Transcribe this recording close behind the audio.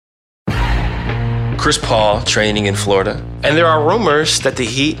Chris Paul training in Florida. And there are rumors that the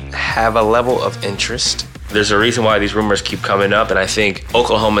Heat have a level of interest. There's a reason why these rumors keep coming up, and I think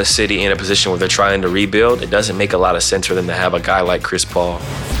Oklahoma City in a position where they're trying to rebuild, it doesn't make a lot of sense for them to have a guy like Chris Paul.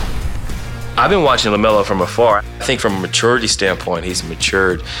 I've been watching LaMelo from afar. I think from a maturity standpoint, he's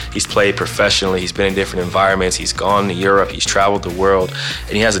matured. He's played professionally. He's been in different environments. He's gone to Europe. He's traveled the world,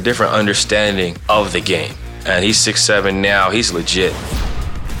 and he has a different understanding of the game. And he's 6'7" now. He's legit.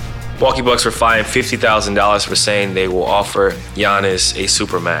 Milwaukee Bucks were fined $50,000 for saying they will offer Giannis a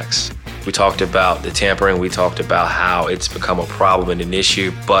supermax. We talked about the tampering. We talked about how it's become a problem and an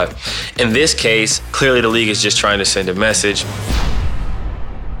issue. But in this case, clearly the league is just trying to send a message.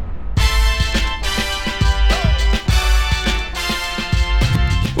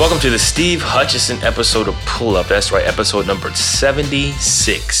 Welcome to the Steve Hutchison episode of Pull Up. That's right, episode number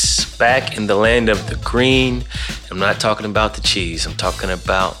 76. Back in the land of the green. I'm not talking about the cheese. I'm talking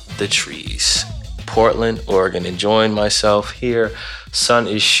about the trees. Portland, Oregon. Enjoying myself here. Sun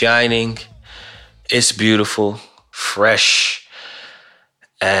is shining. It's beautiful, fresh.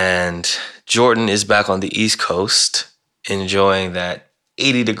 And Jordan is back on the East Coast, enjoying that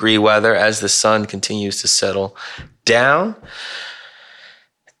 80-degree weather as the sun continues to settle down.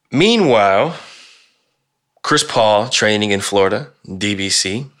 Meanwhile, Chris Paul training in Florida,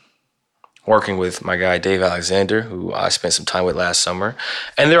 DBC, working with my guy Dave Alexander, who I spent some time with last summer.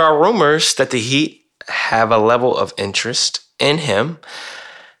 And there are rumors that the Heat have a level of interest in him.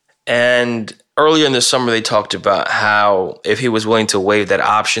 And earlier in the summer, they talked about how if he was willing to waive that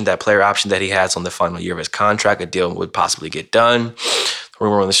option, that player option that he has on the final year of his contract, a deal would possibly get done. The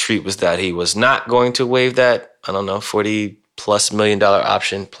rumor on the street was that he was not going to waive that, $40+ million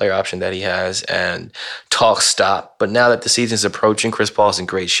player option that he has, and talk stopped. But now that the season's approaching, Chris Paul's in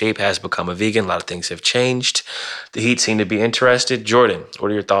great shape, has become a vegan. A lot of things have changed. The Heat seem to be interested. Jordan,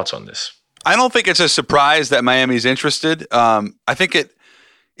 what are your thoughts on this? I don't think it's a surprise that Miami's interested. I think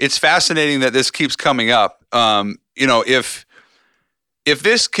it's fascinating that this keeps coming up. If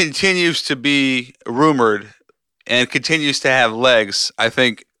this continues to be rumored and continues to have legs, I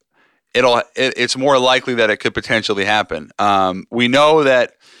think it's more likely that it could potentially happen. We know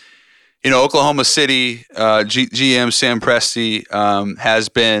that Oklahoma City GM Sam Presti has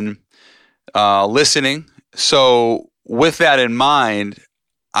been listening. So with that in mind,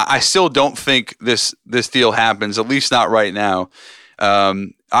 I still don't think this deal happens, at least not right now.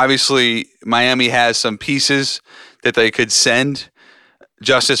 Obviously, Miami has some pieces that they could send,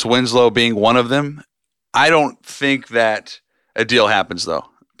 Justice Winslow being one of them. I don't think that a deal happens, though,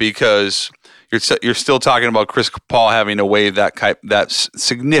 because you're still talking about Chris Paul having to waive that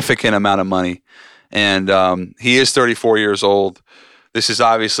significant amount of money. And he is 34 years old. This is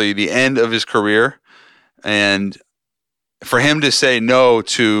obviously the end of his career. And for him to say no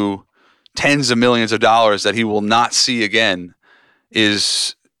to tens of millions of dollars that he will not see again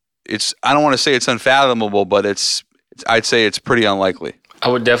I don't want to say it's unfathomable, but I'd say it's pretty unlikely. I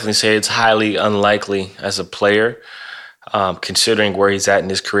would definitely say it's highly unlikely as a player, considering where he's at in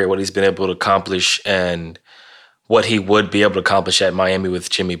his career, what he's been able to accomplish, and what he would be able to accomplish at Miami with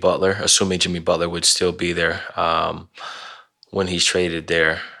Jimmy Butler, assuming Jimmy Butler would still be there when he's traded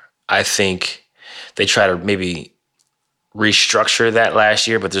there. I think they try to maybe restructure that last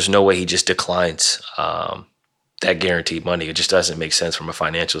year, but there's no way he just declines that guaranteed money. It just doesn't make sense from a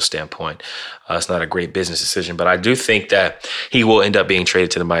financial standpoint. It's not a great business decision, but I do think that he will end up being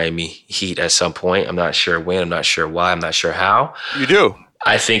traded to the Miami Heat at some point. I'm not sure when, I'm not sure why, I'm not sure how. You do?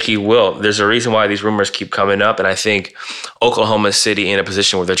 I think he will. There's a reason why these rumors keep coming up, and I think Oklahoma City in a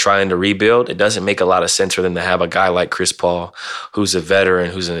position where they're trying to rebuild, it doesn't make a lot of sense for them to have a guy like Chris Paul, who's a veteran,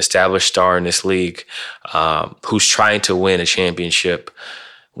 who's an established star in this league, who's trying to win a championship,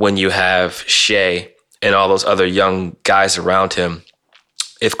 when you have Shea and all those other young guys around him.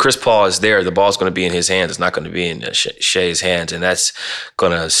 If Chris Paul is there, the ball's going to be in his hands. It's not going to be in Shea's hands, and that's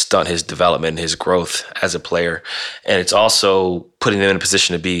going to stunt his development and his growth as a player. And it's also putting them in a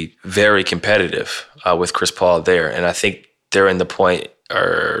position to be very competitive with Chris Paul there. And I think they're in the point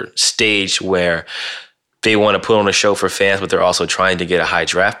or stage where they want to put on a show for fans, but they're also trying to get a high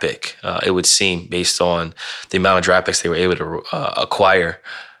draft pick. It would seem, based on the amount of draft picks they were able to acquire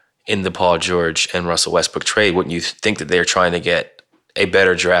in the Paul George and Russell Westbrook trade, wouldn't you think that they're trying to get a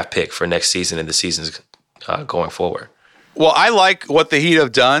better draft pick for next season and the seasons going forward? Well, I like what the Heat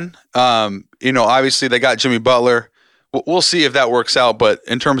have done. Obviously they got Jimmy Butler. We'll see if that works out. But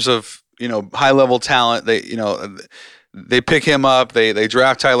in terms of, high level talent, they pick him up. They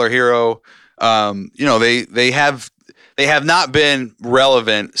draft Tyler Hero. They have not been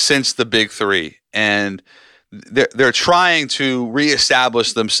relevant since the Big Three, and they're trying to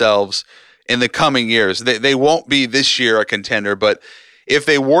reestablish themselves in the coming years. They won't be this year a contender, but if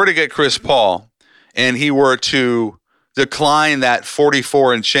they were to get Chris Paul and he were to decline that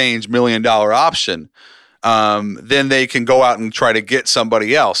 $44 and change $1 million option, then they can go out and try to get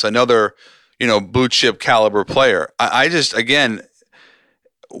somebody else, another, blue chip caliber player. I just, again,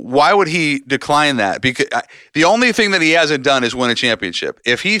 why would he decline that? Because the only thing that he hasn't done is win a championship.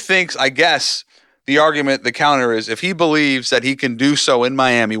 If he thinks, I guess the counter is, if he believes that he can do so in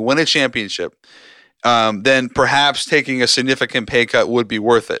Miami, win a championship, then perhaps taking a significant pay cut would be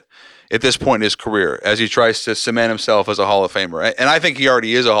worth it at this point in his career as he tries to cement himself as a Hall of Famer. And I think he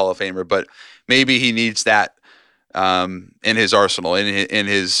already is a Hall of Famer, but maybe he needs that in his arsenal, in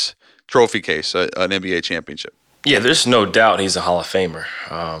his trophy case, an NBA championship. Yeah, there's no doubt he's a Hall of Famer.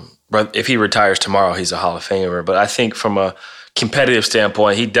 But if he retires tomorrow, he's a Hall of Famer. But I think from a competitive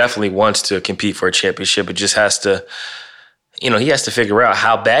standpoint, he definitely wants to compete for a championship. It just has to, he has to figure out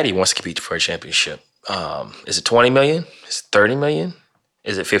how bad he wants to compete for a championship. Is it $20 million? Is it $30 million?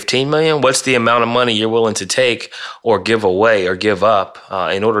 Is it $15 million? What's the amount of money you're willing to take or give away or give up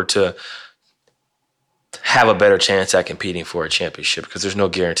in order to have a better chance at competing for a championship? Because there's no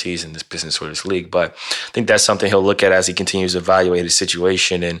guarantees in this business or this league. But I think that's something he'll look at as he continues to evaluate his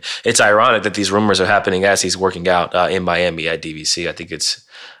situation. And it's ironic that these rumors are happening as he's working out in Miami at DVC. I think it's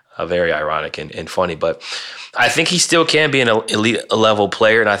very ironic and funny. But I think he still can be an elite level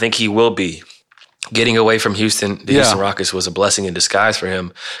player, and I think he will be. Getting away from Houston, the Houston Rockets was a blessing in disguise for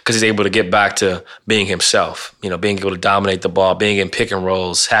him because he's able to get back to being himself, being able to dominate the ball, being in pick and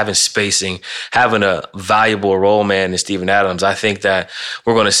rolls, having spacing, having a valuable role man in Steven Adams. I think that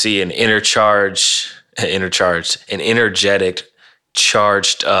we're going to see an energetic,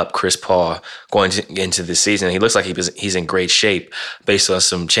 charged up Chris Paul going into this season. He looks like he's in great shape based on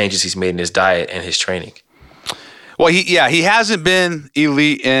some changes he's made in his diet and his training. Well, he hasn't been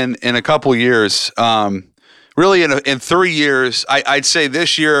elite in a couple years. Really, in 3 years, I'd say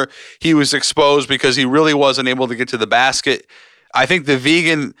this year he was exposed because he really wasn't able to get to the basket. I think the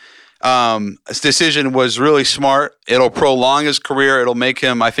vegan decision was really smart. It'll prolong his career. It'll make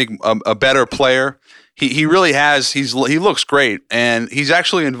him, I think, a better player. He really has. He looks great, and he's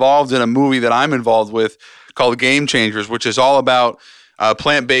actually involved in a movie that I'm involved with called Game Changers, which is all about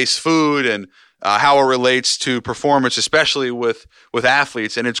plant-based food and how it relates to performance, especially with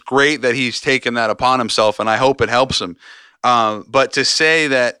athletes. And it's great that he's taken that upon himself, and I hope it helps him. But to say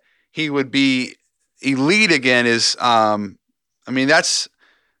that he would be elite again is,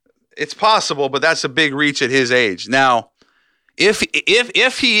 it's possible, but that's a big reach at his age. Now, if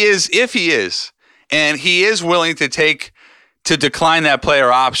he is, and he is willing to decline that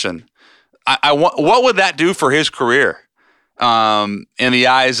player option, what would that do for his career in the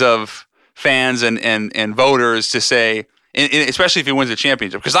eyes of fans and voters to say, especially if he wins a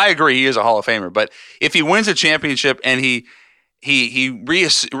championship? Because I agree he is a Hall of Famer, but if he wins a championship and he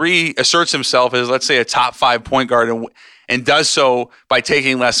reasserts himself as, let's say, a top 5 point guard and does so by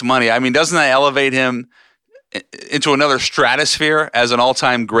taking less money, doesn't that elevate him into another stratosphere as an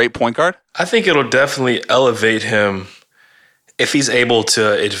all-time great point guard? I think it'll definitely elevate him if he's able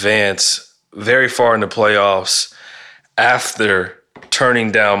to advance very far in the playoffs after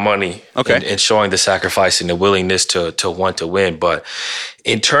turning down money and showing the sacrifice and the willingness to want to win. But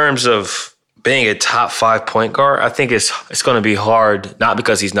in terms of being a top 5 point guard, I think it's going to be hard, not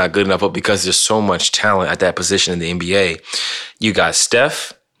because he's not good enough, but because there's so much talent at that position in the NBA. You got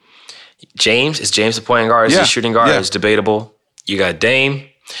Steph. James. Is James the point guard? Is he shooting guard? It's debatable. You got Dame.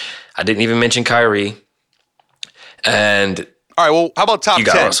 I didn't even mention Kyrie. And all right, well, how about top 10? You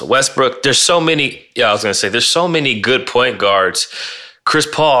got Russell Westbrook. There's so many, I was going to say, there's so many good point guards. Chris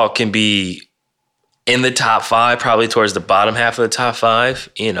Paul can be in the top 5, probably towards the bottom half of the top 5,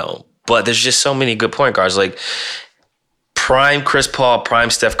 but there's just so many good point guards. Like prime Chris Paul, prime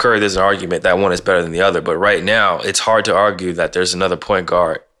Steph Curry, there's an argument that one is better than the other. But right now, it's hard to argue that there's another point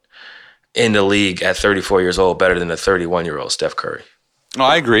guard in the league at 34 years old better than a 31-year-old Steph Curry. Oh,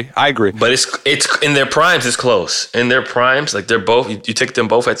 I agree. But it's in their primes, it's close. In their primes, like they're both, you take them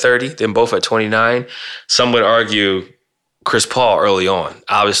both at 30, them both at 29. Some would argue Chris Paul early on.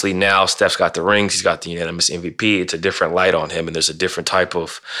 Obviously now Steph's got the rings, he's got the unanimous MVP. It's a different light on him, and there's a different type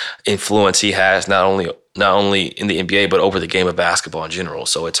of influence he has, not only in the NBA, but over the game of basketball in general.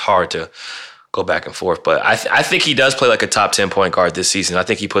 So it's hard to go back and forth. But I think he does play like a top 10 point guard this season. I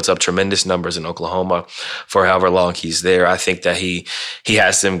think he puts up tremendous numbers in Oklahoma for however long he's there. I think that he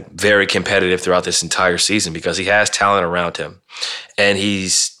has them very competitive throughout this entire season because he has talent around him. And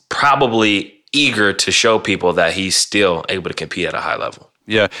he's probably eager to show people that he's still able to compete at a high level.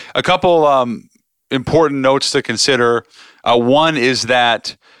 Yeah. A couple important notes to consider. One is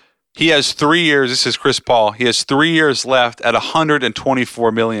that He has 3 years. This is Chris Paul. He has 3 years left at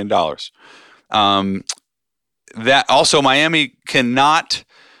 $124 million. That also Miami cannot,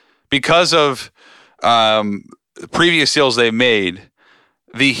 because of previous deals they made,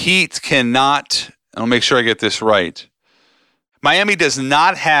 the Heat cannot, I'll make sure I get this right. Miami does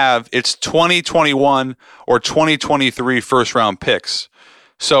not have its 2021 or 2023 first round picks.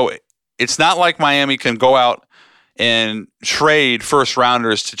 So it's not like Miami can go out and trade first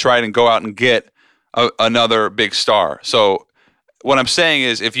rounders to try and go out and get another big star. So what I'm saying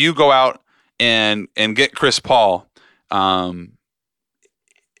is, if you go out and get Chris Paul,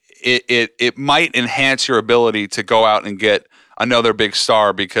 it might enhance your ability to go out and get another big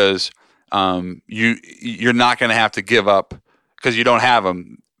star, because you're not going to have to give up, because you don't have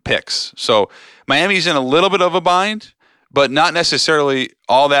them picks. So Miami's in a little bit of a bind, but not necessarily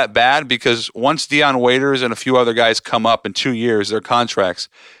all that bad, because once Dion Waiters and a few other guys come up in 2 years, their contracts,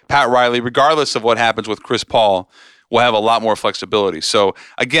 Pat Riley, regardless of what happens with Chris Paul, will have a lot more flexibility. So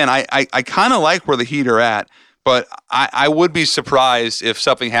again, I kind of like where the Heat are at, but I would be surprised if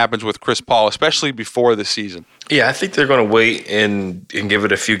something happens with Chris Paul, especially before the season. Yeah, I think they're going to wait and give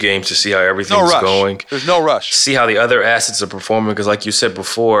it a few games to see how everything's going. There's no rush. See how the other assets are performing, because like you said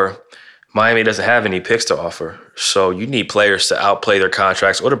before, Miami doesn't have any picks to offer. So you need players to outplay their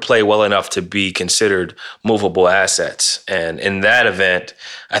contracts or to play well enough to be considered movable assets. And in that event,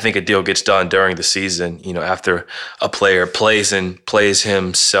 I think a deal gets done during the season, after a player plays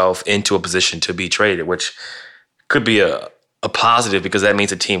himself into a position to be traded, which could be a positive, because that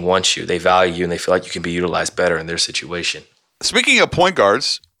means a team wants you. They value you and they feel like you can be utilized better in their situation. Speaking of point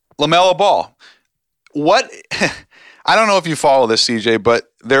guards, LaMelo Ball. I don't know if you follow this, CJ,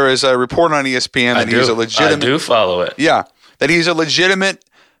 but there is a report on ESPN that he's a legitimate. I do follow it. Yeah, that he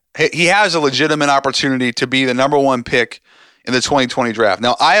has a legitimate opportunity to be the number one pick in the 2020 draft.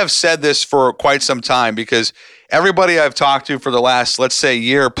 Now, I have said this for quite some time, because everybody I've talked to for the last, let's say,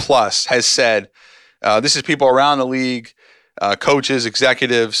 year plus has said, this is people around the league, coaches,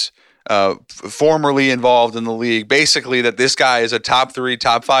 executives, formerly involved in the league, basically that this guy is a top 3,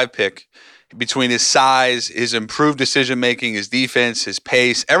 top 5 pick. Between his size, his improved decision-making, his defense, his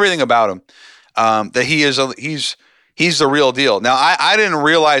pace, everything about him, that he's the real deal. Now, I didn't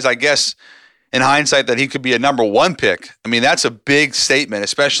realize, I guess, in hindsight, that he could be a number 1 pick. I mean, that's a big statement,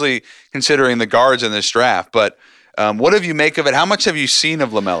 especially considering the guards in this draft. But what have you make of it? How much have you seen of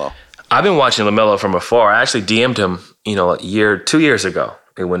LaMelo? I've been watching LaMelo from afar. I actually DM'd him, 2 years ago,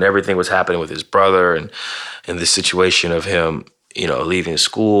 when everything was happening with his brother and the situation of him, leaving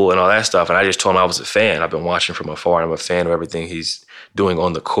school and all that stuff. And I just told him I was a fan. I've been watching from afar. I'm a fan of everything he's doing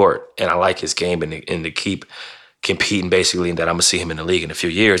on the court. And I like his game and to keep competing, basically, and that I'm going to see him in the league in a few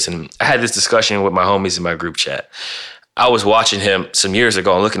years. And I had this discussion with my homies in my group chat. I was watching him some years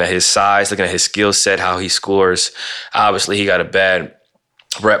ago and looking at his size, looking at his skill set, how he scores. Obviously, he got a bad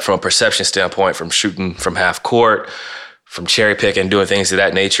rep from a perception standpoint, from shooting from half court, from cherry picking, doing things of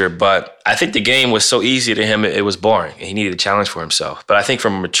that nature. But I think the game was so easy to him, it was boring. And he needed a challenge for himself. But I think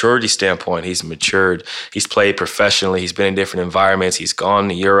from a maturity standpoint, he's matured. He's played professionally. He's been in different environments. He's gone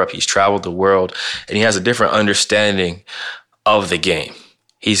to Europe. He's traveled the world. And he has a different understanding of the game.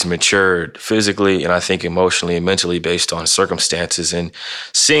 He's matured physically and I think emotionally and mentally based on circumstances. And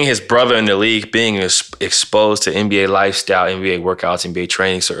seeing his brother in the league, being exposed to NBA lifestyle, NBA workouts, NBA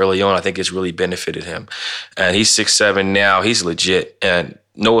training so early on, I think it's really benefited him. And he's 6'7" now. He's legit. And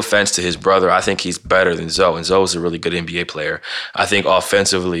no offense to his brother, I think he's better than Zoe. And Zoe's a really good NBA player. I think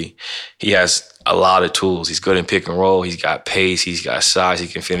offensively, he has a lot of tools. He's good in pick and roll. He's got pace. He's got size. He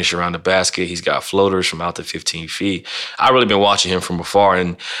can finish around the basket. He's got floaters from out to 15 feet. I've really been watching him from afar.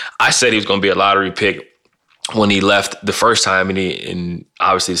 And I said he was going to be a lottery pick when he left the first time. And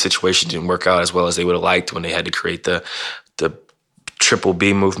obviously the situation didn't work out as well as they would have liked when they had to create the triple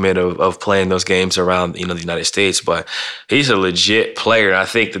B movement of playing those games around, the United States. But he's a legit player. And I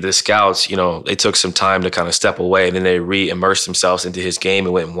think that the scouts, they took some time to kind of step away and then they re-immersed themselves into his game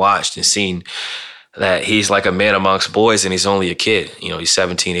and went and watched and seen that he's like a man amongst boys and he's only a kid. He's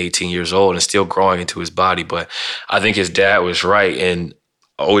 17, 18 years old and still growing into his body. But I think his dad was right. And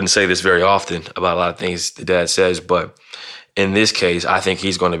I wouldn't say this very often about a lot of things the dad says, but in this case, I think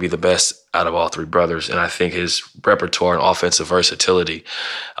he's going to be the best out of all three brothers. And I think his repertoire and offensive versatility,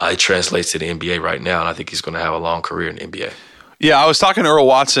 it translates to the NBA right now. And I think he's going to have a long career in the NBA. Yeah, I was talking to Earl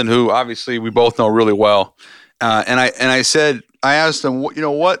Watson, who obviously we both know really well. And I asked him,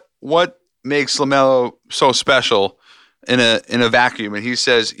 what makes LaMelo so special in a vacuum? And he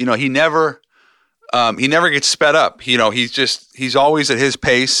says, he never gets sped up. He's always at his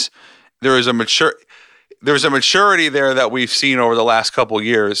pace. There is a there's a maturity there that we've seen over the last couple of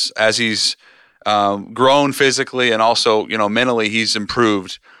years as he's grown physically and also, mentally he's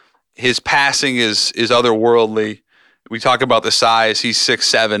improved. His passing is otherworldly. We talk about the size. He's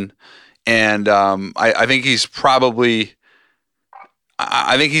 6'7", and I think he's probably.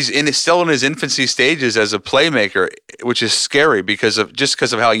 I think he's still in his infancy stages as a playmaker, which is scary because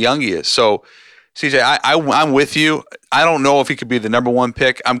of how young he is. So, CJ, I'm with you. I don't know if he could be the number one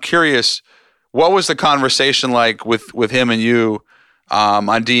pick. I'm curious, what was the conversation like with him and you on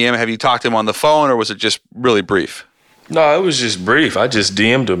DM? Have you talked to him on the phone, or was it just really brief? No, it was just brief. I just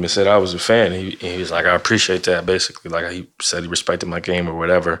DM'd him and said I was a fan. He was like, I appreciate that, basically. Like, he said he respected my game or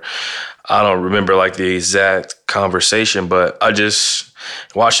whatever. I don't remember, like, the exact conversation, but I just,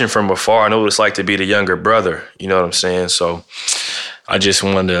 watching from afar, I know what it's like to be the younger brother. You know what I'm saying? So I just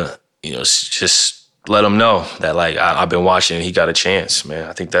wanted to, just let him know that, like, I've been watching and he got a chance, man.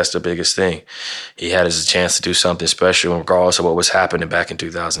 I think that's the biggest thing. He had his chance to do something special regardless of what was happening back in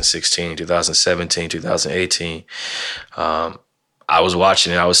 2016, 2017, 2018. I was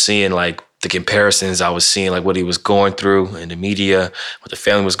watching it. I was seeing, like, the comparisons. I was seeing, like, what he was going through in the media, what the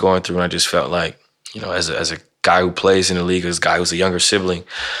family was going through, and I just felt like, as a guy who plays in the league, as a guy who's a younger sibling,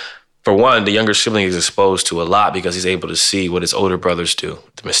 for one, the younger sibling is exposed to a lot because he's able to see what his older brothers do,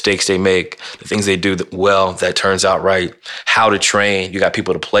 the mistakes they make, the things they do well that turns out right, how to train. You got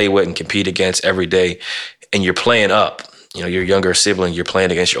people to play with and compete against every day, and you're playing up. Your younger sibling, you're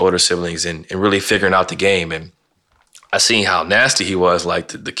playing against your older siblings and really figuring out the game. And I seen how nasty he was, like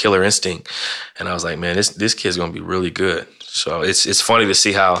the killer instinct, and I was like, man, this kid's gonna be really good. So it's funny to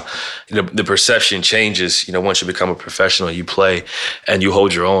see how the perception changes. Once you become a professional, you play and you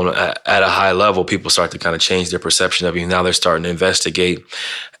hold your own at a high level, people start to kind of change their perception of you. Now they're starting to investigate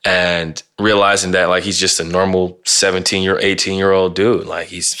and realizing that, like, he's just a normal 18-year-old dude. Like,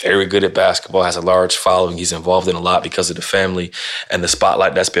 he's very good at basketball, has a large following. He's involved in a lot because of the family and the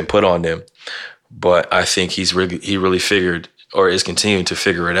spotlight that's been put on them. But I think he really figured, or is continuing to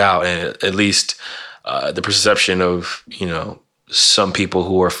figure it out, and at least the perception of, some people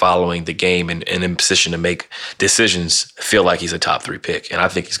who are following the game and in position to make decisions feel like he's a top 3 pick. And I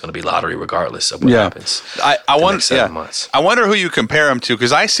think he's going to be lottery regardless of what happens. I wonder, 7 months. I wonder who you compare him to,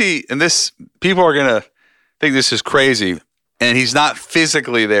 because I see, and this, people are going to think this is crazy, and he's not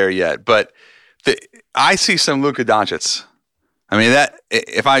physically there yet, but I see some Luka Doncic. I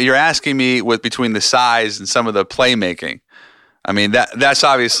mean, you're asking me between the size and some of the playmaking, I mean, that's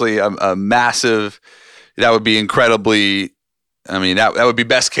obviously a massive, that would be incredibly, I mean, that would be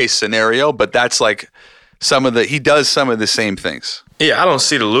best case scenario, but that's like he does some of the same things. Yeah, I don't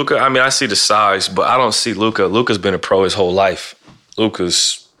see the Luka. I mean, I see the size, but I don't see Luka. Luka's been a pro his whole life.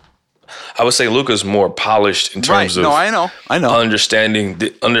 I would say Luka's more polished in terms of I know. Understanding the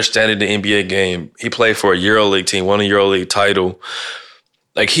NBA game. He played for a EuroLeague team, won a EuroLeague title.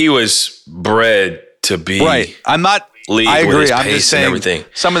 Like, he was bred to be right. I'm not. League I agree. With his I'm pace just saying and everything.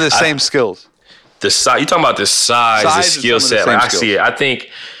 Some of the same skills. The size. You talking about the size, the skill set? Like, I see it. I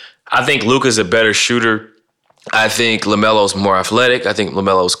think Luka's a better shooter. I think LaMelo's more athletic. I think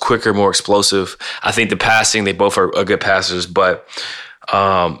LaMelo's quicker, more explosive. I think the passing, they both are good passers, but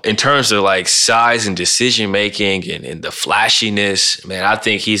in terms of, like, size and decision making and the flashiness, man, I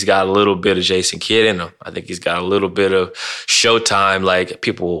think he's got a little bit of Jason Kidd in him. I think he's got a little bit of Showtime. Like,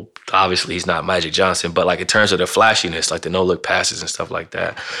 people, obviously he's not Magic Johnson, but, like, in terms of the flashiness, like the no look passes and stuff like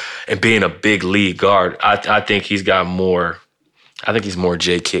that, and being a big lead guard, I think he's got more. I think he's more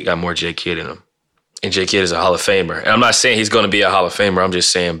J Kidd in him. And J Kidd is a Hall of Famer. And I'm not saying he's going to be a Hall of Famer. I'm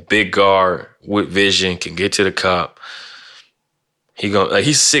just saying big guard with vision, can get to the cup. He's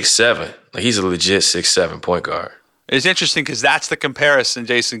 6'7". Like, he's a legit 6'7" point guard. It's interesting because that's the comparison,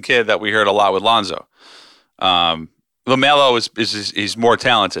 Jason Kidd, that we heard a lot with Lonzo. LaMelo is more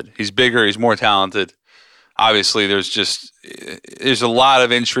talented. He's bigger. He's more talented. Obviously, there's a lot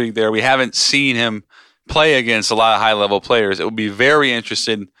of intrigue there. We haven't seen him play against a lot of high-level players. It would be very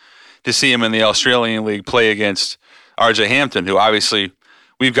interesting to see him in the Australian League play against RJ Hampton, who obviously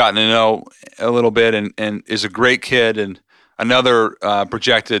we've gotten to know a little bit and is a great kid and another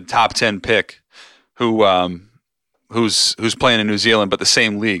projected top 10 pick who's playing in New Zealand, but the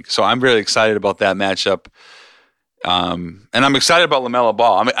same league. So I'm really excited about that matchup. And I'm excited about LaMelo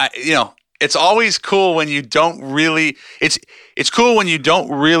Ball. I mean, it's always cool when you don't really it's cool when you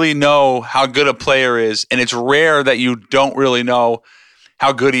don't really know how good a player is, and it's rare that you don't really know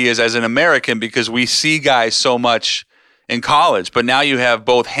how good he is as an American, because we see guys so much in college. But now you have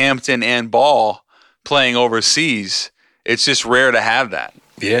both Hampton and Ball playing overseas. It's just rare to have that.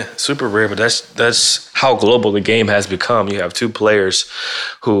 Yeah, super rare, but that's how global the game has become. You have two players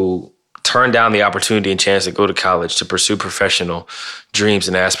who turn down the opportunity and chance to go to college, to pursue professional dreams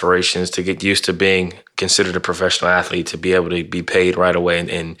and aspirations, to get used to being considered a professional athlete, to be able to be paid right away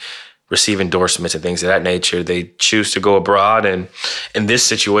and receive endorsements and things of that nature. They choose to go abroad. And in this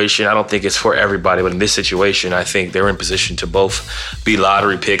situation, I don't think it's for everybody, but in this situation, I think they're in position to both be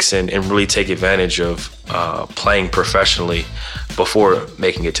lottery picks and really take advantage of playing professionally before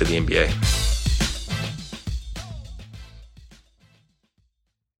making it to the NBA.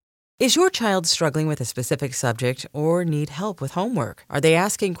 Is your child struggling with a specific subject or need help with homework? Are they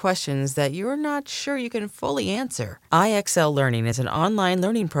asking questions that you're not sure you can fully answer? IXL Learning is an online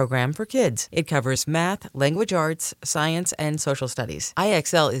learning program for kids. It covers math, language arts, science, and social studies.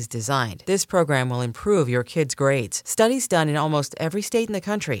 IXL is designed. This program will improve your kids' grades. Studies done in almost every state in the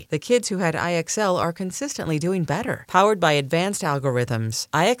country. The kids who had IXL are consistently doing better. Powered by advanced algorithms,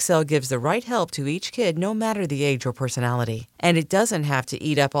 IXL gives the right help to each kid no matter the age or personality. And it doesn't have to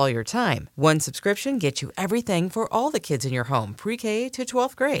eat up all your time. One subscription gets you everything for all the kids in your home, pre-K to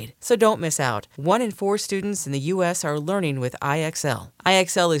 12th grade. So don't miss out. 1 in 4 students in the U.S. are learning with IXL.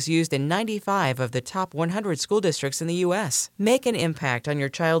 IXL is used in 95 of the top 100 school districts in the U.S. Make an impact on your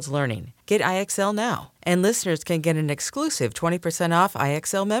child's learning. Get IXL now. And listeners can get an exclusive 20% off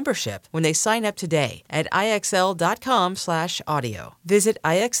IXL membership when they sign up today at IXL.com/audio. Visit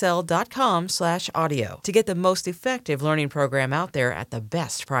IXL.com/audio to get the most effective learning program out there at the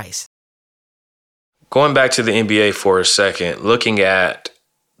best price. Going back to the NBA for a second, looking at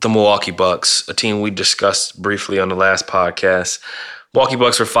the Milwaukee Bucks, a team we discussed briefly on the last podcast. Milwaukee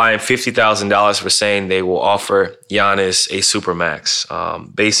Bucks were fined $50,000 for saying they will offer Giannis a supermax.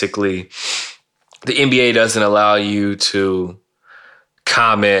 Basically, the NBA doesn't allow you to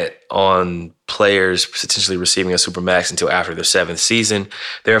comment on players potentially receiving a supermax until after their 7th season.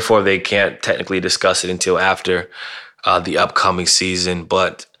 Therefore, they can't technically discuss it until after the upcoming season.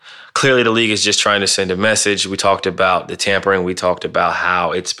 But clearly, the league is just trying to send a message. We talked about the tampering. We talked about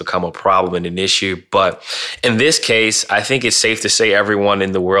how it's become a problem and an issue. But in this case, I think it's safe to say everyone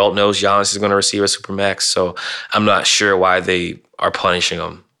in the world knows Giannis is going to receive a supermax. So I'm not sure why they are punishing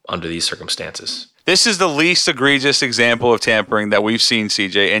him under these circumstances. This is the least egregious example of tampering that we've seen,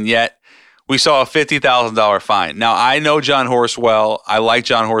 CJ, and yet we saw a $50,000 fine. Now, I know John Horst well. I like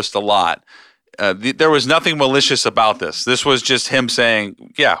John Horst a lot. There was nothing malicious about this. This was just him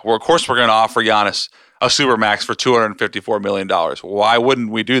saying, yeah, well, of course we're going to offer Giannis a supermax for $254 million. Why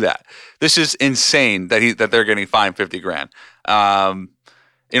wouldn't we do that? This is insane that they're getting fined $50,000.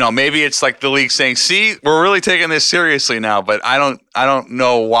 Maybe it's like the league saying, see, we're really taking this seriously now, but I don't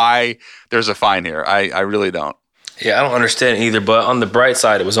know why there's a fine here. I really don't. Yeah, I don't understand either, but on the bright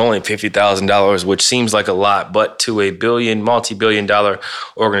side, it was only $50,000, which seems like a lot, but to a multi-billion-dollar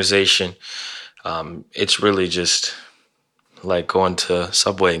organization, it's really just like going to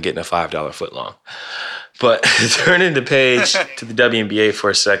Subway and getting a $5 footlong. But turning the page to the WNBA for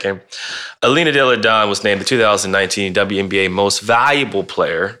a second, Alina De La Don was named the 2019 WNBA Most Valuable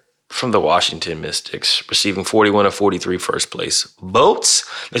Player from the Washington Mystics, receiving 41 of 43 first place votes.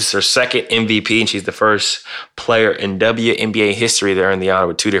 This is her second MVP, and she's the first player in WNBA history to earn the honor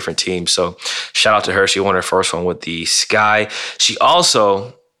with 2 different teams. So shout out to her. She won her first one with the Sky. She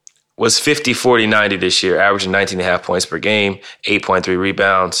also was 50-40-90 this year, averaging 19.5 points per game, 8.3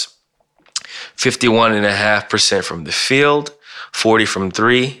 rebounds, 51.5% from the field, 40 from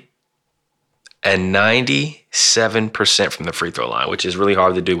 3, and 97% from the free throw line, which is really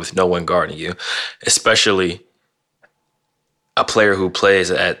hard to do with no one guarding you, especially a player who plays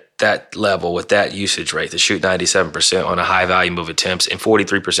at that level with that usage rate to shoot 97% on a high volume of attempts and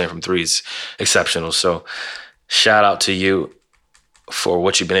 43% from threes. Exceptional. So shout out to you for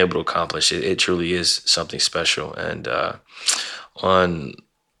what you've been able to accomplish. It truly is something special. And on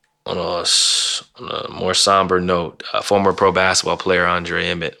a more somber note, former pro basketball player Andre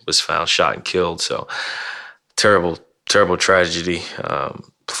Emmett was found shot and killed. So terrible, terrible tragedy.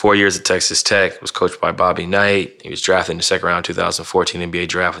 4 years at Texas Tech, was coached by Bobby Knight. He was drafted in the second round 2014 NBA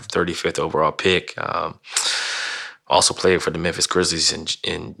draft with the 35th overall pick. Also played for the Memphis Grizzlies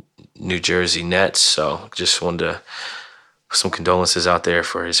and New Jersey Nets. So just wanted to some condolences out there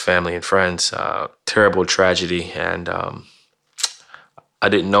for his family and friends. Terrible tragedy. And I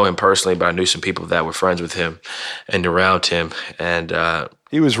didn't know him personally, but I knew some people that were friends with him and around him. And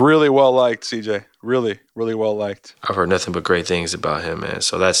he was really well liked, CJ. Really, really well liked. I've heard nothing but great things about him, man.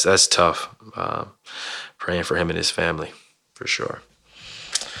 So that's tough. Praying for him and his family, for sure.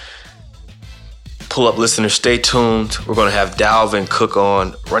 Pull-up listeners, stay tuned. We're going to have Dalvin Cook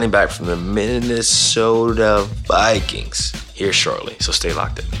on, running back from the Minnesota Vikings, here shortly. So stay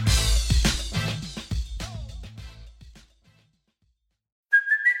locked in.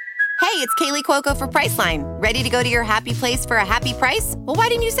 Hey, it's Kaylee Cuoco for Priceline. Ready to go to your happy place for a happy price? Well, why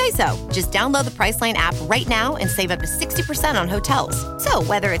didn't you say so? Just download the Priceline app right now and save up to 60% on hotels. So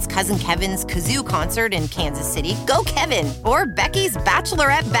whether it's Cousin Kevin's Kazoo Concert in Kansas City, go Kevin, or Becky's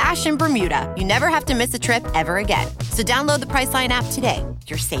Bachelorette Bash in Bermuda, you never have to miss a trip ever again. So download the Priceline app today.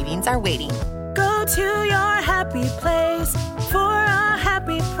 Your savings are waiting. Go to your happy place for a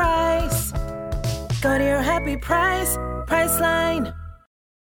happy price. Go to your happy price, Priceline.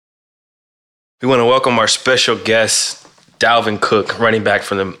 We want to welcome our special guest, Dalvin Cook, running back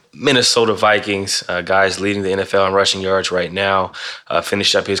from the Minnesota Vikings. Guys leading the NFL in rushing yards right now.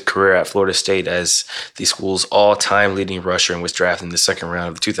 Finished up his career at Florida State as the school's all-time leading rusher and was drafted in the second round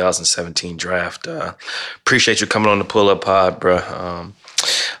of the 2017 draft. Appreciate you coming on the Pull Up Pod, bro.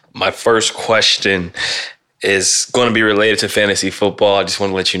 My first question is going to be related to fantasy football. I just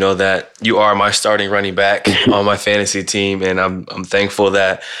want to let you know that you are my starting running back on my fantasy team, and I'm thankful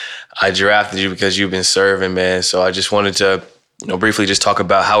that I drafted you because you've been serving, man. So I just wanted to, briefly just talk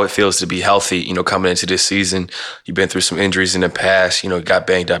about how it feels to be healthy, coming into this season. You've been through some injuries in the past, got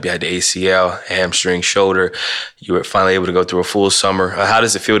banged up. You had the ACL, hamstring, shoulder. You were finally able to go through a full summer. How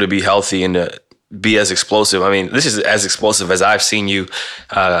does it feel to be healthy and to be as explosive? I mean, this is as explosive as I've seen you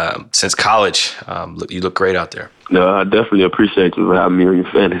since college. You look great out there. No, I definitely appreciate you for having me on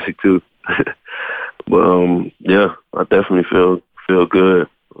your fantasy too. But yeah, I definitely feel good.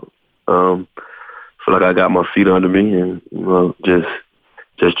 Feel like I got my feet under me and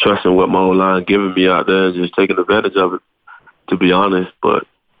just trusting what my O-line giving me out there and just taking advantage of it, to be honest. But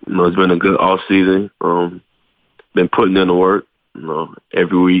it's been a good off season. Been putting in the work,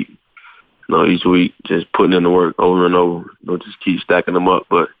 every week. Each week, just putting in the work over and over. Just keep stacking them up,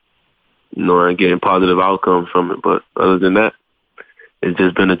 but and getting positive outcomes from it. But other than that, it's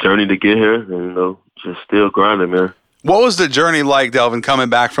just been a journey to get here, and just still grinding, man. What was the journey like, Dalvin, coming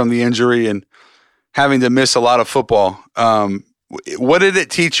back from the injury and having to miss a lot of football? What did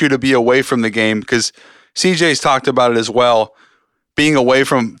it teach you to be away from the game? Because CJ's talked about it as well, being away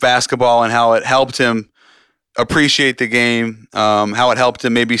from basketball and how it helped him appreciate the game, how it helped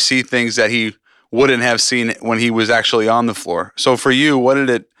him maybe see things that he wouldn't have seen when he was actually on the floor. So for you, what did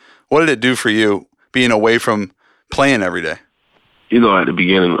it do for you being away from playing every day? At the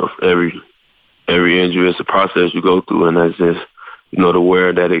beginning of every injury, it's a process you go through, and that's just the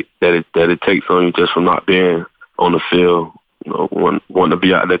wear that it takes on you just from not being on the field, wanting to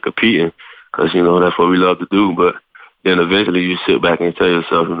be out there competing, because that's what we love to do. But then eventually you sit back and tell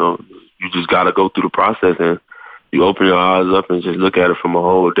yourself, you just got to go through the process, and you open your eyes up and just look at it from a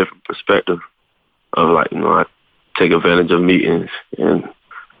whole different perspective of I take advantage of meetings and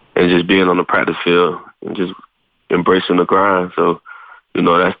just being on the practice field and just embracing the grind. So,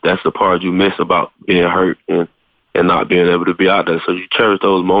 that's the part you miss about being hurt and not being able to be out there. So you cherish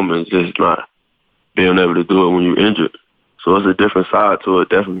those moments, just not being able to do it when you're injured. So it's a different side to it,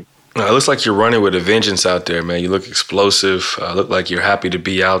 definitely. It looks like you're running with a vengeance out there, man. You look explosive. Look like you're happy to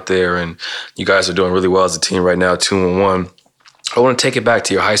be out there, and you guys are doing really well as a team right now, 2-1. I want to take it back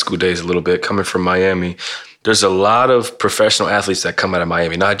to your high school days a little bit, coming from Miami. There's a lot of professional athletes that come out of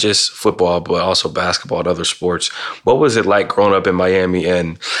Miami, not just football, but also basketball and other sports. What was it like growing up in Miami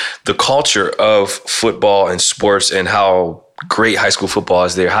and the culture of football and sports and how great high school football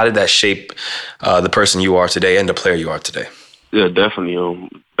is there? How did that shape the person you are today and the player you are today? Yeah,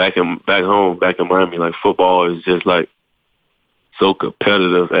 definitely. Back in Miami, football is just so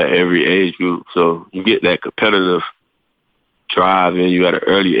competitive at every age group. So you get that competitive drive in you at an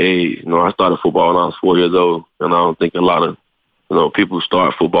early age. I started football when I was 4 years old, and I don't think a lot of people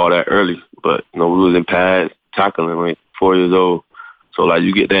start football that early. But we was in pads tackling 4 years old, so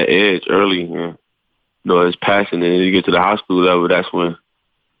you get that edge early, and it's passion. And then you get to the high school level, that's when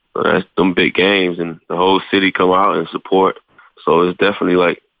that's them big games, and the whole city come out and support. So it's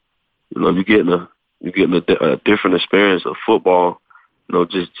definitely you're getting a different experience of football,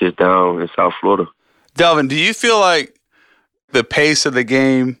 just down in South Florida. Dalvin, do you feel like the pace of the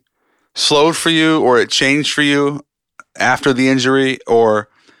game slowed for you, or it changed for you after the injury? Or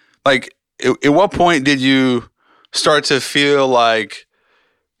at what point did you start to feel like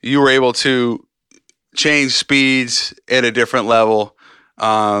you were able to change speeds at a different level?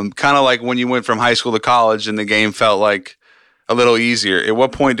 Kind of like when you went from high school to college and the game felt like a little easier. At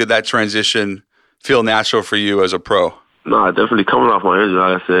what point did that transition feel natural for you as a pro? No, definitely coming off my injury,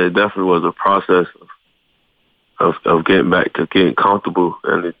 like I said, it definitely was a process of getting back to getting comfortable.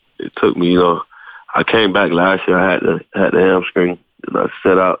 And it took me, I came back last year, I had the hamstring, and I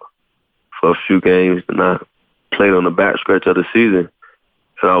set out for a few games, and I played on the back stretch of the season.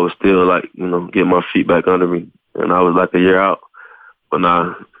 And I was still getting my feet back under me. And I was a year out. But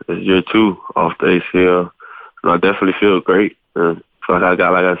now it's year 2 off the ACL, and I definitely feel great. And feel like I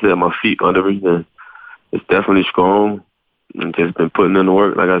got, like I said, my feet under me, and it's definitely strong. And just been putting in the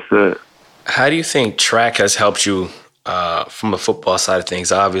work, like I said. How do you think track has helped you from the football side of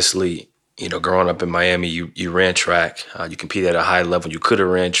things? Obviously, you know, growing up in Miami, you ran track. You competed at a high level. You could have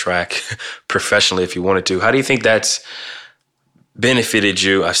ran track professionally if you wanted to. How do you think that's benefited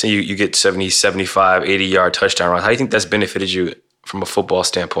you? I've seen you get 70, 75, 80-yard touchdown runs. How do you think that's benefited you from a football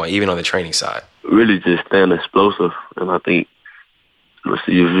standpoint, even on the training side? Really just staying explosive. And I think if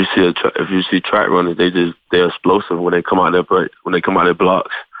you see track runners, they're explosive when they come out their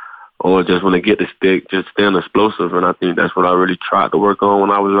blocks. Or just when they get the stick, just staying explosive. And I think that's what I really tried to work on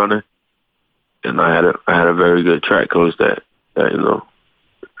when I was running. And I had a very good track coach that you know,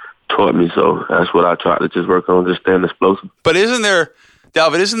 taught me. So that's what I tried to just work on, just staying explosive. But isn't there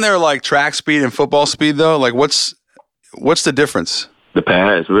like track speed and football speed though? Like what's the difference? The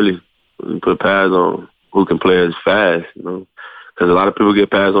pads, really. When you put pads on, who can play as fast, you know? Because a lot of people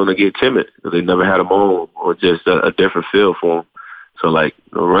get pads on and get timid because they never had them on, or just a different feel for them. So, like,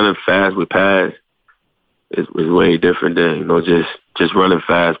 you know, running fast with pads is way different than, you know, just running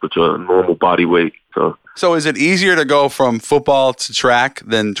fast with your normal body weight. So is it easier to go from football to track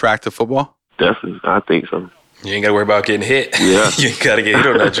than track to football? Definitely. I think so. You ain't got to worry about getting hit. Yeah. You got to get hit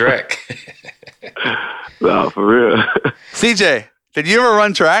on that track. No, for real. CJ, did you ever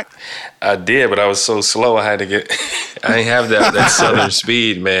run track? I did, but I was so slow. I didn't have that southern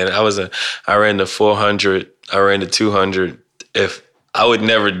speed, man. I ran the 400. I ran the 200. If I would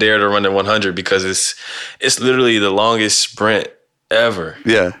never dare to run the 100 because it's literally the longest sprint ever.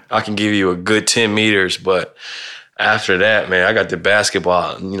 Yeah. I can give you a good 10 meters, but after that, man, I got the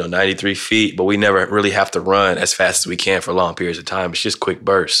basketball, 93 feet, but we never really have to run as fast as we can for long periods of time. It's just quick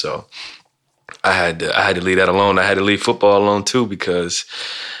bursts. So I had to leave that alone. I had to leave football alone too because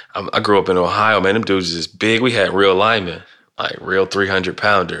I grew up in Ohio, man. Them dudes is big. We had real linemen, like real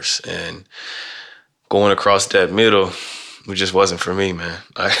 300-pounders, and going across that middle, it just wasn't for me, man.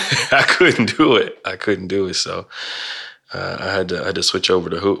 I couldn't do it. So I had to switch over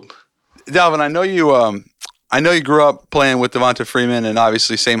to hoop. Dalvin, I know you grew up playing with Devonta Freeman, and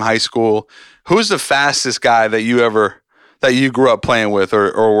obviously same high school. Who's the fastest guy that you grew up playing with,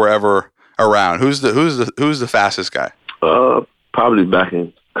 or were ever around? Who's the fastest guy? Probably back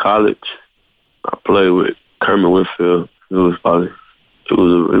in college, I played with Kermit Whitfield. He was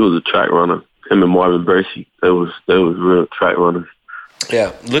a track runner. Him and Marvin Bracey, they was real track runners.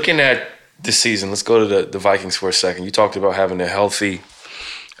 Yeah, looking at this season, let's go to the Vikings for a second. You talked about having a healthy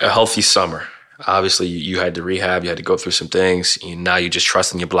summer. Obviously, you had to rehab. You had to go through some things. Now you're just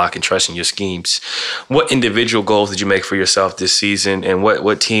trusting your block and trusting your schemes. What individual goals did you make for yourself this season, and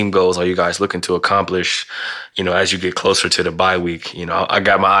what team goals are you guys looking to accomplish, as you get closer to the bye week? I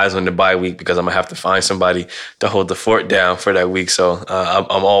got my eyes on the bye week because I'm going to have to find somebody to hold the fort down for that week. So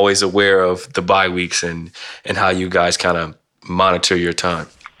I'm always aware of the bye weeks and how you guys kind of monitor your time.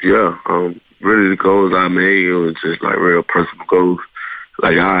 Yeah, really the goals I made, it was just like real personal goals.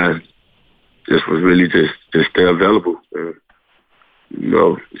 Like I just was really just stay available. And,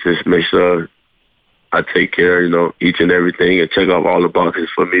 just make sure I take care, each and everything and check off all the boxes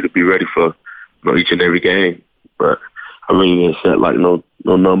for me to be ready for, each and every game. But I really didn't set like no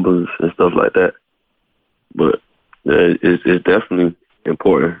numbers and stuff like that. But yeah, it's definitely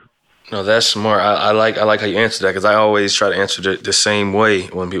important. No, that's smart. I like how you answer that because I always try to answer the same way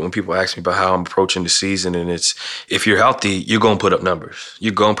when people ask me about how I'm approaching the season. And it's, if you're healthy, you're going to put up numbers.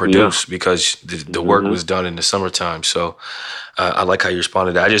 You're going to produce because the work was done in the summertime. So I like how you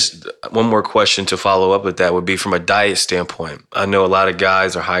responded to that. One more question to follow up with that would be from a diet standpoint. I know a lot of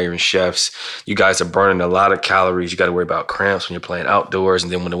guys are hiring chefs. You guys are burning a lot of calories. You got to worry about cramps when you're playing outdoors.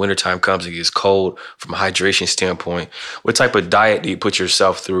 And then when the wintertime comes, it gets cold. From a hydration standpoint, what type of diet do you put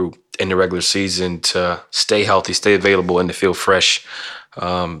yourself through in the regular season to stay healthy, stay available, and to feel fresh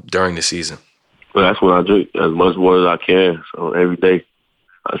during the season? Well, that's when I drink as much water as I can. So every day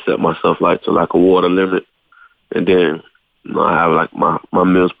I set myself to a water limit. And then I have like my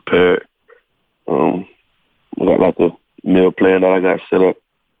meals prepared. I got like a meal plan that I got set up.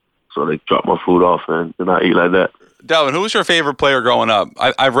 So they drop my food off and then I eat like that. Dalvin, who was your favorite player growing up?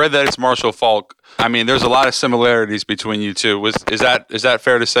 I've read that it's Marshall Faulk. I mean, there's a lot of similarities between you two. Is that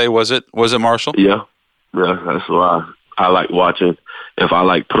fair to say? Was it Marshall? Yeah, that's why I like watching. If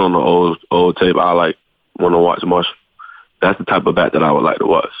I put on the old tape, I want to watch Marshall. That's the type of bat that I would like to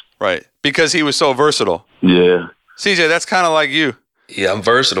watch. Right, because he was so versatile. Yeah. CJ, that's kind of like you. Yeah, I'm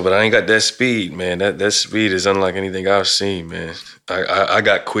versatile, but I ain't got that speed, man. That speed is unlike anything I've seen, man. I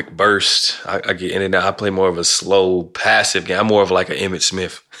got quick bursts. I get in and out. I play more of a slow, passive game. I'm more of like an Emmitt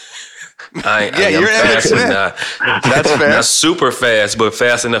Smith. You're Emmitt Smith. That's fair. Not super fast, but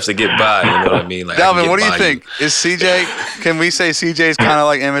fast enough to get by. You know what I mean? Like, Dalvin, what do you think? Is CJ? Can we say CJ's kind of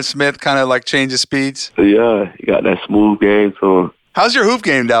like Emmitt Smith, kind of like changes speeds? Yeah, he got that smooth game to him. How's your hoop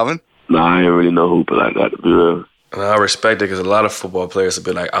game, Dalvin? Nah, I ain't really no hooper like that, to be real. And I respect it because a lot of football players have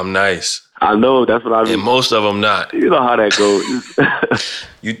been like, I'm nice. I know, that's what I mean. And most of them not. You know how that goes.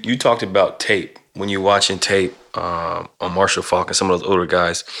 You talked about tape. When you're watching tape on Marshall Faulk and some of those older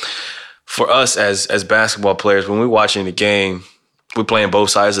guys, for us as basketball players, when we're watching the game, we're playing both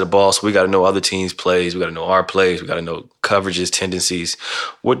sides of the ball, so we got to know other teams' plays. We got to know our plays. We got to know coverages, tendencies.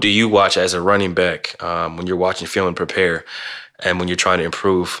 What do you watch as a running back when you're watching film and prepare, and when you're trying to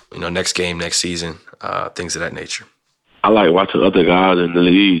improve, next game, next season, things of that nature? I like watching other guys in the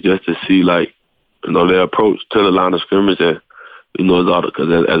league just to see, their approach to the line of scrimmage. And, it's all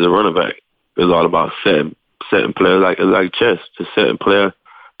because as a running back, it's all about setting players it's like chess, just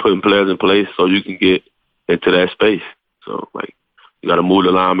putting players in place so you can get into that space. So, you got to move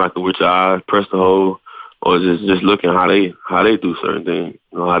the linebacker with your eyes, press the hole, or just looking how they do certain things,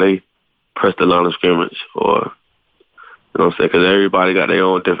 how they press the line of scrimmage, or, because everybody got their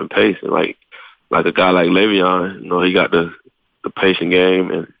own different pace. And like a guy like Le'Veon, he got the patient game,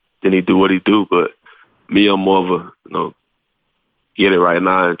 and then he do what he do. But me, I'm more of a, get it right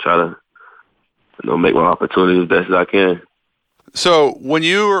now and try to, make my opportunities as best as I can. So when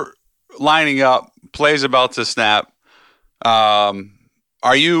you're lining up, plays about to snap,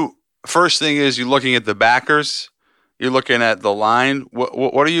 are you, first thing is you looking at the backers, you're looking at the line.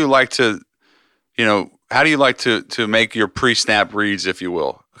 What do you like to, how do you like to make your pre-snap reads, if you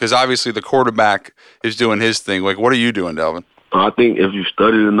will? Because obviously the quarterback is doing his thing. What are you doing, Dalvin? I think if you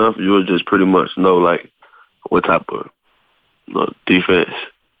studied enough, you'll just pretty much know, what type of defense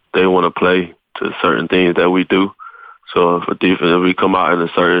they want to play to certain things that we do. So for defense, if we come out in a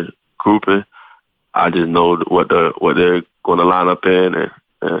certain grouping, I just know what they're going to line up in and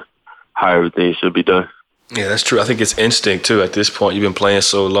how everything should be done. Yeah, that's true. I think it's instinct, too. At this point, you've been playing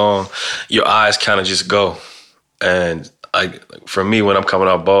so long, your eyes kind of just go. And for me, when I'm coming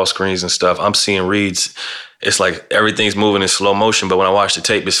off ball screens and stuff, I'm seeing reads. It's like everything's moving in slow motion, but when I watch the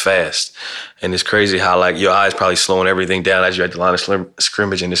tape, it's fast. And it's crazy how, your eyes probably slowing everything down as you're at the line of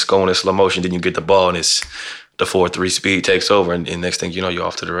scrimmage and it's going in slow motion. Then you get the ball and it's the 4-3 speed takes over. And next thing you know, you're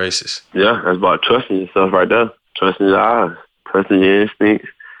off to the races. Yeah, that's about trusting yourself right there. Trusting your eyes, trusting your instincts.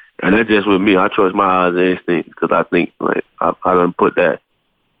 And that's just with me. I trust my eyes and instincts because I think, I done put that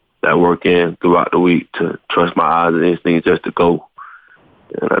work in throughout the week to trust my eyes and instincts just to go.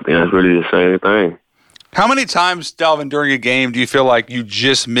 And I think that's really the same thing. How many times, Dalvin, during a game do you feel like you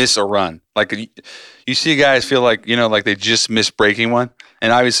just miss a run? You see guys feel like they just missed breaking one?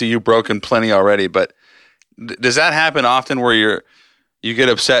 And obviously you've broken plenty already, but does that happen often where you get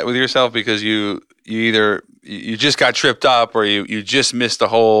upset with yourself because you just got tripped up or you just missed a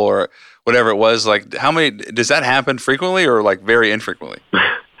hole or whatever it was? How many, does that happen frequently or very infrequently?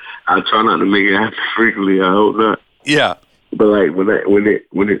 I try not to make it happen frequently. I hope not. Yeah. But when I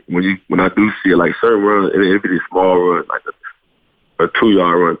do see it, certain runs, it'd be a small run, a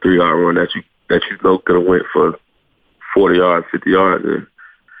 2-yard run, 3-yard run that you could have went for 40 yards, 50 yards,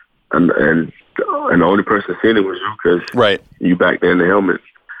 and the only person seeing it was you because you back there in the helmet.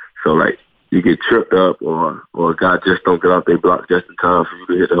 So you get tripped up or a guy just don't get off their block just in time for you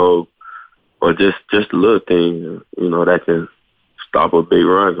to hit the hole, or just a little thing, that can stop a big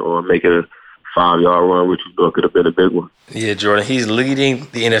run or make it a 5-yard run, which you thought could have been a big one. Yeah, Jordan, he's leading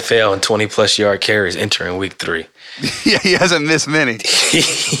the NFL in 20-plus yard carries entering week 3. Yeah, he hasn't missed many.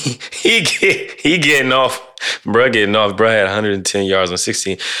 he getting off. Bro had 110 yards on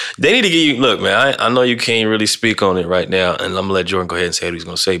 16. They need to get you, look, man, I know you can't really speak on it right now, and I'm going to let Jordan go ahead and say what he's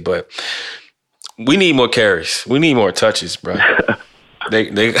going to say, but we need more carries. We need more touches, bro.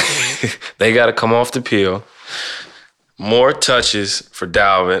 They got to come off the peel. More touches for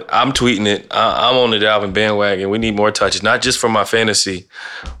Dalvin. I'm tweeting it. I'm on the Dalvin bandwagon. We need more touches, not just for my fantasy,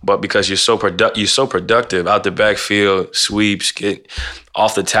 but because you're so productive out the backfield, sweeps, get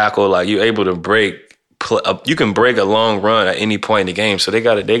off the tackle. You're able to break. You can break a long run at any point in the game. So they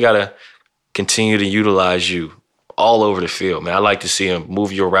gotta continue to utilize you all over the field, man. I like to see him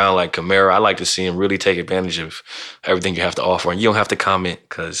move you around like Kamara. I like to see him really take advantage of everything you have to offer. And you don't have to comment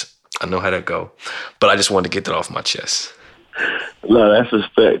because I know how that go. But I just wanted to get that off my chest. No, that's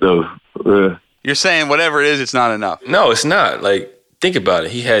respect, though. You're saying whatever it is, it's not enough. No, it's not. Think about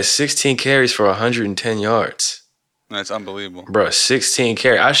it. He has 16 carries for 110 yards. That's unbelievable. Bro, 16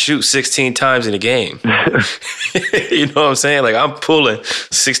 carry. I shoot 16 times in a game. You know what I'm saying? Like, I'm pulling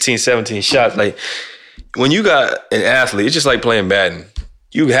 16, 17 shots. Like, when you got an athlete, it's just like playing Madden.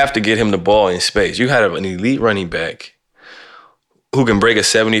 You have to get him the ball in space. You have an elite running back who can break a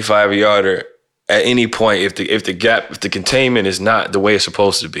 75-yarder at any point if the containment is not the way it's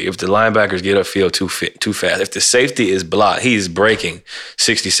supposed to be. If the linebackers get upfield too fast, if the safety is blocked, he's breaking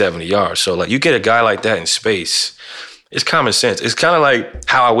 60, 70 yards. So, like, you get a guy like that in space, it's common sense. It's kind of like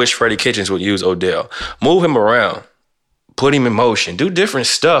how I wish Freddie Kitchens would use Odell. Move him around, put him in motion, do different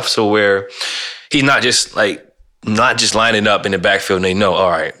stuff so where he's not just lining up in the backfield and they know,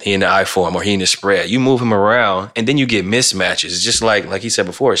 all right, he in the I form or he in the spread. You move him around and then you get mismatches. It's just like he said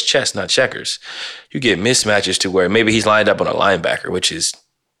before, it's chess, not checkers. You get mismatches to where maybe he's lined up on a linebacker, which is,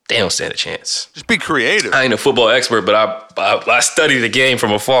 they don't stand a chance. Just be creative. I ain't a football expert, but I study the game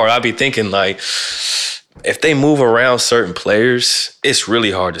from afar. I be thinking, like, if they move around certain players, it's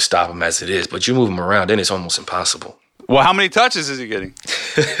really hard to stop them as it is. But you move them around, then it's almost impossible. Well, how many touches is he getting?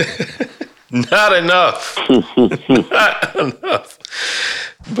 Not enough. Not enough.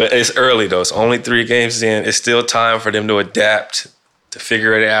 But it's early, though. It's only 3 games in. It's still time for them to adapt, to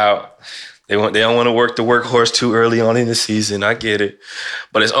figure it out. They don't want to work the workhorse too early on in the season. I get it.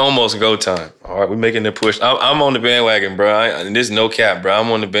 But it's almost go time. All right, we're making the push. I'm on the bandwagon, bro. And there's no cap, bro.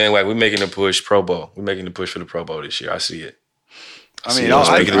 I'm on the bandwagon. We're making the push Pro Bowl. We're making the push for the Pro Bowl this year. I see it. I mean, not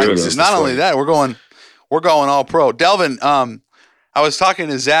only that, we're going all pro. Delvin, I was talking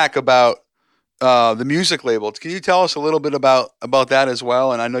to Zach about the music label. Can you tell us a little bit about that as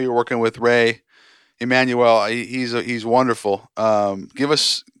well? And I know you're working with Ray Emanuel. He's wonderful. Can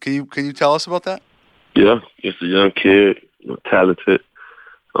you tell us about that? Yeah, just a young kid, talented.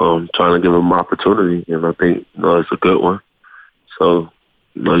 Trying to give him an opportunity, and I think it's a good one. So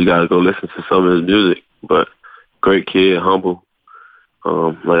you got to go listen to some of his music. But great kid, humble.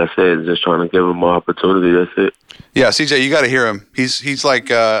 Like I said, just trying to give him an opportunity. That's it. Yeah, CJ, you got to hear him. He's like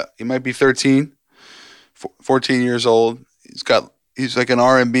he might be 13, 14 years old. He's like an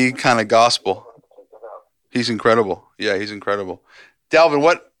R&B kind of gospel. He's incredible. Yeah, he's incredible.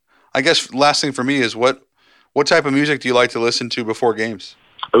 Delvin, I guess last thing for me is what type of music do you like to listen to before games?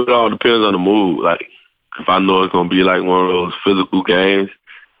 It all depends on the mood. Like, if I know it's gonna be like one of those physical games,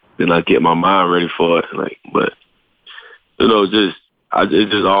 then I get my mind ready for it. Like, but it's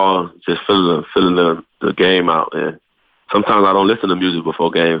just all feeling the game out. And sometimes I don't listen to music before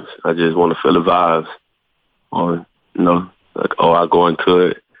games. I just want to feel the vibes. Or I go into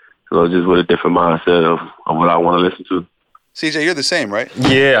it, just with a different mindset of what I want to listen to. CJ, you're the same, right?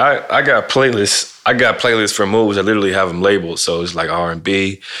 Yeah, I got playlists. I got playlists for moves. I literally have them labeled. So it's like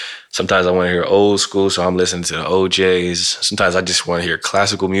R&B. Sometimes I want to hear old school, so I'm listening to the OJs. Sometimes I just want to hear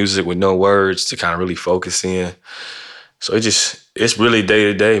classical music with no words to kind of really focus in. So it's really day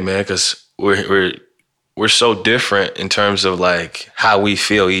to day, man, because we're so different in terms of like how we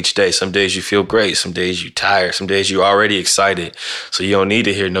feel each day. Some days you feel great, some days you're tired, some days you're already excited. So you don't need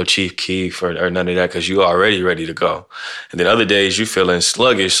to hear no Chief Keef or none of that because you're already ready to go. And then other days you're feeling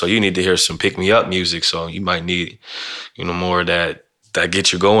sluggish, so you need to hear some pick-me-up music. So you might need, more of that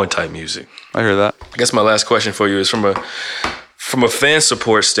get you going type music. I hear that. I guess my last question for you is from a fan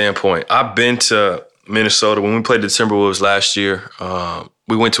support standpoint. I've been to Minnesota when we played the Timberwolves last year.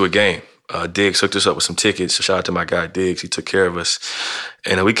 We went to a game. Diggs hooked us up with some tickets. So shout out to my guy Diggs. He took care of us.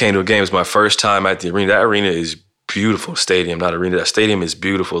 And we came to a game. It was my first time at the arena. That arena is beautiful. Stadium, not arena. That stadium is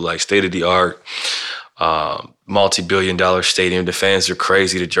beautiful, like state-of-the-art, multi-billion-dollar stadium. The fans are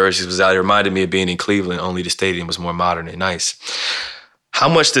crazy. The jerseys was out. It reminded me of being in Cleveland, only the stadium was more modern and nice. How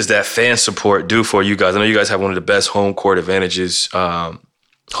much does that fan support do for you guys? I know you guys have one of the best home court advantages,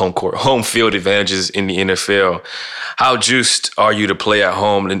 home field advantages in the NFL. How juiced are you to play at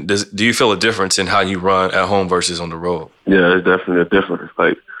home? And do you feel a difference in how you run at home versus on the road? Yeah, it's definitely a difference.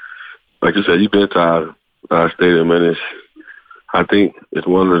 Like you said, you've been to our stadium, and I think it's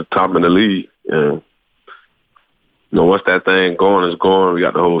one of the top in the league. And once that thing is going. We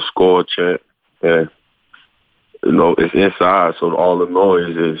got the whole score chant, and it's inside, so all the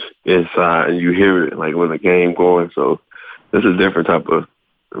noise is inside, and you hear it like when the game going. So it's a different type of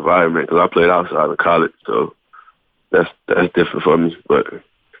environment because I played outside of college, so that's different for me. But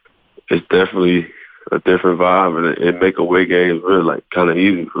it's definitely a different vibe, and it make away games really like kind of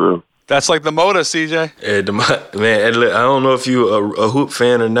easy for real. That's like the Moda, CJ. Yeah, man, I don't know if you a Hoop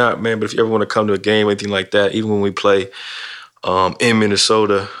fan or not, man, but if you ever want to come to a game or anything like that, even when we play in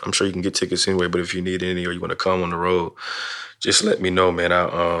Minnesota, I'm sure you can get tickets anyway, but if you need any or you want to come on the road, just let me know, man.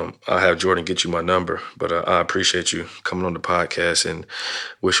 I'll have Jordan get you my number. But I appreciate you coming on the podcast and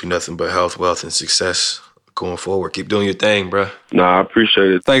wish you nothing but health, wealth, and success going forward. Keep doing your thing, bro. Nah, I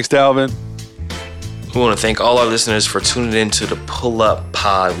appreciate it. Thanks, Dalvin. We want to thank all our listeners for tuning in to the Pull Up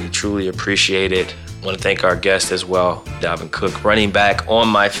Pod. We truly appreciate it. I want to thank our guest as well, Dalvin Cook, running back on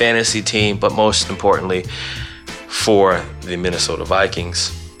my fantasy team, but most importantly, for the Minnesota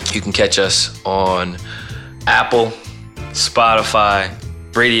Vikings. You can catch us on Apple, Spotify,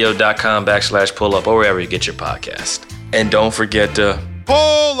 radio.com/pullup, or wherever you get your podcast. And don't forget to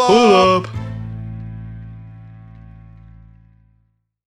Pull up.